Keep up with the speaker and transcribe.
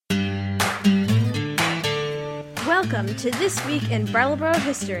Welcome to This Week in Brattleboro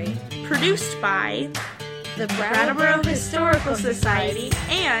History, produced by the Brattleboro Historical Society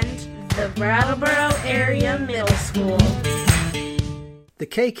and the Brattleboro Area Middle School. The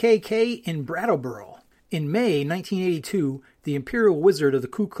KKK in Brattleboro. In May 1982, the Imperial Wizard of the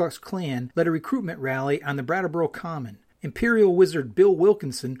Ku Klux Klan led a recruitment rally on the Brattleboro Common. Imperial Wizard Bill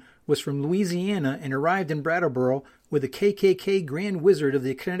Wilkinson was from Louisiana and arrived in Brattleboro with the KKK Grand Wizard of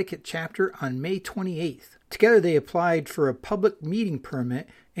the Connecticut chapter on May 28th. Together they applied for a public meeting permit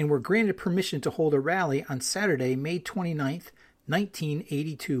and were granted permission to hold a rally on Saturday, May 29th,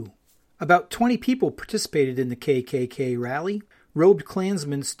 1982. About 20 people participated in the KKK rally. Robed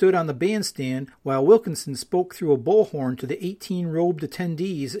Klansmen stood on the bandstand while Wilkinson spoke through a bullhorn to the 18 robed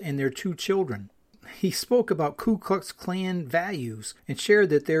attendees and their 2 children. He spoke about Ku Klux Klan values and shared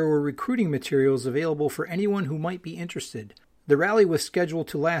that there were recruiting materials available for anyone who might be interested. The rally was scheduled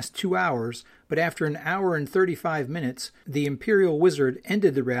to last 2 hours, but after an hour and 35 minutes, the Imperial Wizard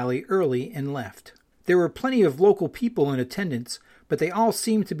ended the rally early and left. There were plenty of local people in attendance, but they all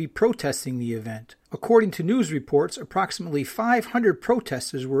seemed to be protesting the event. According to news reports, approximately 500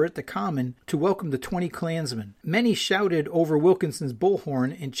 protesters were at the Common to welcome the 20 Klansmen. Many shouted over Wilkinson's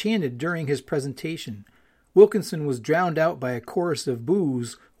bullhorn and chanted during his presentation. Wilkinson was drowned out by a chorus of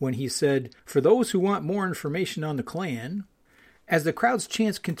boos when he said, "For those who want more information on the Klan." As the crowd's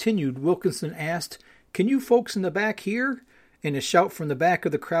chants continued, Wilkinson asked, "Can you folks in the back hear?" And a shout from the back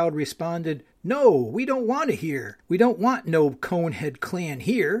of the crowd responded, "No, we don't want to hear. We don't want no Conehead Klan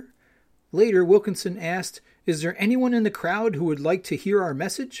here." Later, Wilkinson asked, "Is there anyone in the crowd who would like to hear our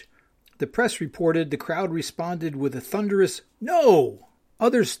message?" The press reported the crowd responded with a thunderous, "No!"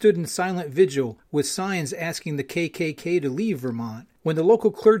 Others stood in silent vigil with signs asking the KKK to leave Vermont. When the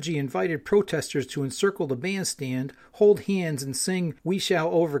local clergy invited protesters to encircle the bandstand, hold hands, and sing "We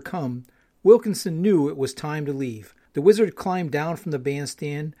Shall Overcome," Wilkinson knew it was time to leave. The wizard climbed down from the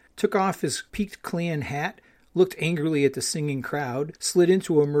bandstand, took off his peaked Klan hat, looked angrily at the singing crowd, slid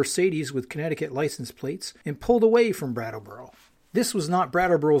into a Mercedes with Connecticut license plates, and pulled away from Brattleboro. This was not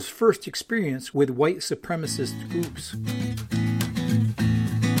Brattleboro's first experience with white supremacist groups.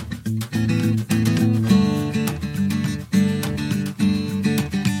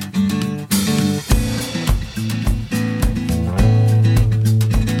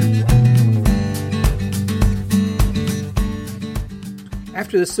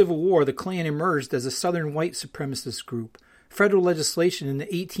 After the Civil War, the Klan emerged as a Southern white supremacist group. Federal legislation in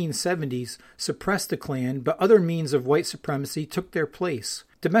the 1870s suppressed the Klan, but other means of white supremacy took their place.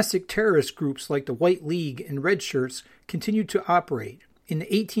 Domestic terrorist groups like the White League and Red Shirts continued to operate. In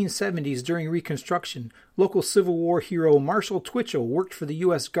the 1870s, during Reconstruction, local Civil War hero Marshall Twitchell worked for the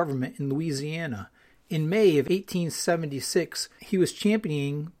U.S. government in Louisiana. In May of 1876, he was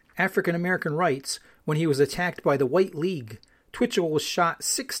championing African American rights when he was attacked by the White League. Twitchell was shot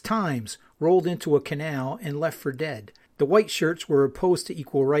 6 times, rolled into a canal, and left for dead. The white shirts were opposed to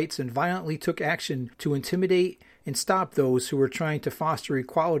equal rights and violently took action to intimidate and stop those who were trying to foster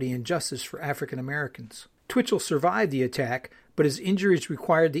equality and justice for African Americans. Twitchell survived the attack, but his injuries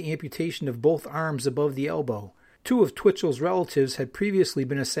required the amputation of both arms above the elbow. 2 of Twitchell's relatives had previously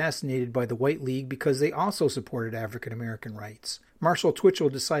been assassinated by the White League because they also supported African American rights. Marshall Twitchell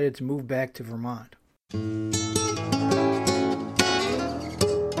decided to move back to Vermont.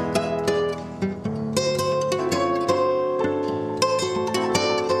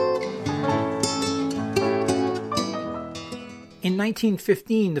 In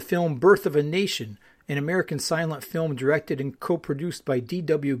 1915, the film Birth of a Nation, an American silent film directed and co-produced by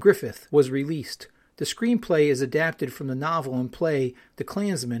D.W. Griffith, was released. The screenplay is adapted from the novel and play The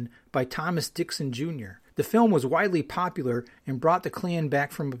Klansman by Thomas Dixon Jr. The film was widely popular and brought the Klan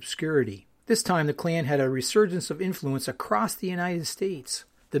back from obscurity. This time the Klan had a resurgence of influence across the United States.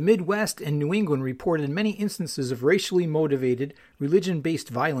 The Midwest and New England reported many instances of racially motivated, religion-based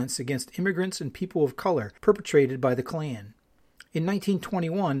violence against immigrants and people of color perpetrated by the Klan. In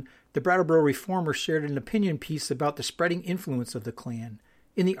 1921, the Brattleboro Reformer shared an opinion piece about the spreading influence of the Klan.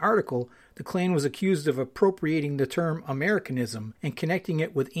 In the article, the Klan was accused of appropriating the term Americanism and connecting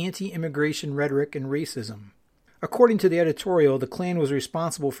it with anti-immigration rhetoric and racism. According to the editorial, the Klan was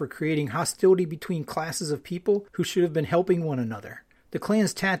responsible for creating hostility between classes of people who should have been helping one another. The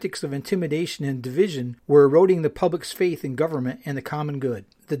Klan's tactics of intimidation and division were eroding the public's faith in government and the common good.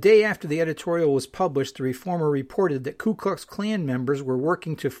 The day after the editorial was published, the Reformer reported that Ku Klux Klan members were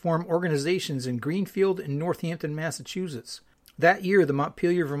working to form organizations in Greenfield and Northampton, Massachusetts. That year, the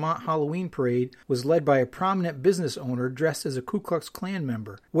Montpelier, Vermont Halloween Parade was led by a prominent business owner dressed as a Ku Klux Klan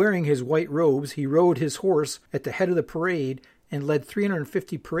member. Wearing his white robes, he rode his horse at the head of the parade and led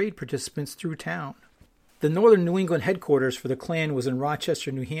 350 parade participants through town. The northern New England headquarters for the Klan was in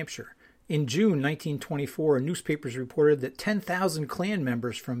Rochester, New Hampshire. In June 1924, newspapers reported that 10,000 Klan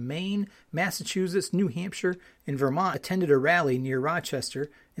members from Maine, Massachusetts, New Hampshire, and Vermont attended a rally near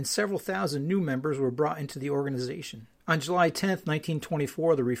Rochester, and several thousand new members were brought into the organization. On July 10,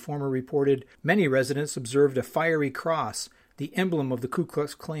 1924, the Reformer reported many residents observed a fiery cross, the emblem of the Ku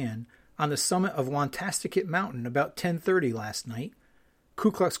Klux Klan, on the summit of Wantasticate Mountain about 10:30 last night. Ku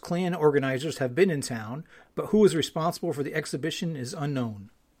Klux Klan organizers have been in town, but who was responsible for the exhibition is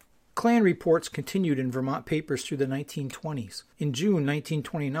unknown. Klan reports continued in Vermont papers through the 1920s. In June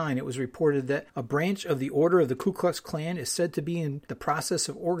 1929, it was reported that a branch of the Order of the Ku Klux Klan is said to be in the process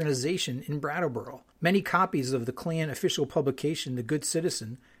of organization in Brattleboro. Many copies of the Klan official publication, The Good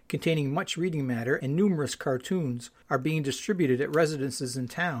Citizen, containing much reading matter and numerous cartoons, are being distributed at residences in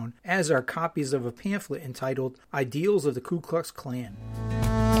town, as are copies of a pamphlet entitled Ideals of the Ku Klux Klan.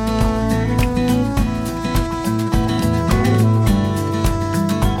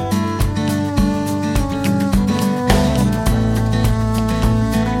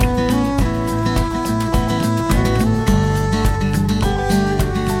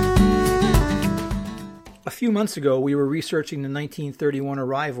 A few months ago, we were researching the 1931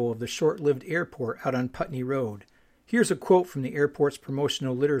 arrival of the short-lived airport out on Putney Road. Here's a quote from the airport's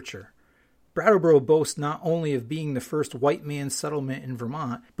promotional literature. Brattleboro boasts not only of being the first white man's settlement in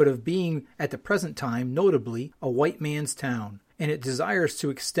Vermont, but of being, at the present time, notably, a white man's town, and it desires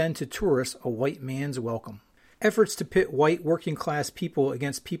to extend to tourists a white man's welcome. Efforts to pit white working-class people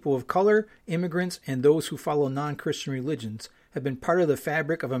against people of color, immigrants, and those who follow non-Christian religions have been part of the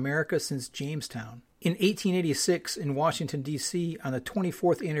fabric of America since Jamestown. In 1886, in Washington, D.C., on the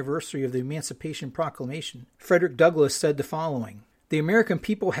 24th anniversary of the Emancipation Proclamation, Frederick Douglass said the following: "The American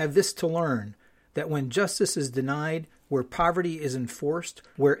people have this to learn, that when justice is denied, where poverty is enforced,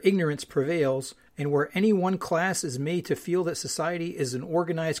 where ignorance prevails, and where any one class is made to feel that society is an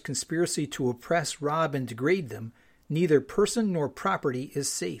organized conspiracy to oppress, rob, and degrade them, neither person nor property is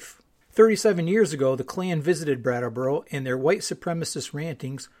safe." 37 years ago, the Klan visited Brattleboro, and their white supremacist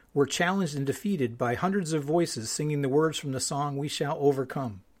rantings were challenged and defeated by hundreds of voices singing the words from the song We Shall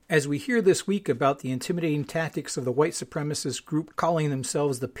Overcome. As we hear this week about the intimidating tactics of the white supremacist group calling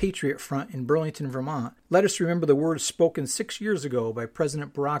themselves the Patriot Front in Burlington, Vermont, let us remember the words spoken 6 years ago by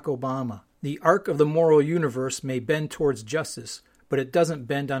President Barack Obama. The arc of the moral universe may bend towards justice, but it doesn't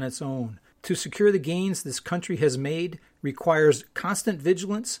bend on its own. To secure the gains this country has made requires constant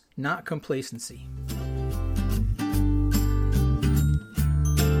vigilance, not complacency.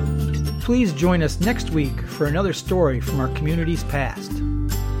 Please join us next week for another story from our community's past.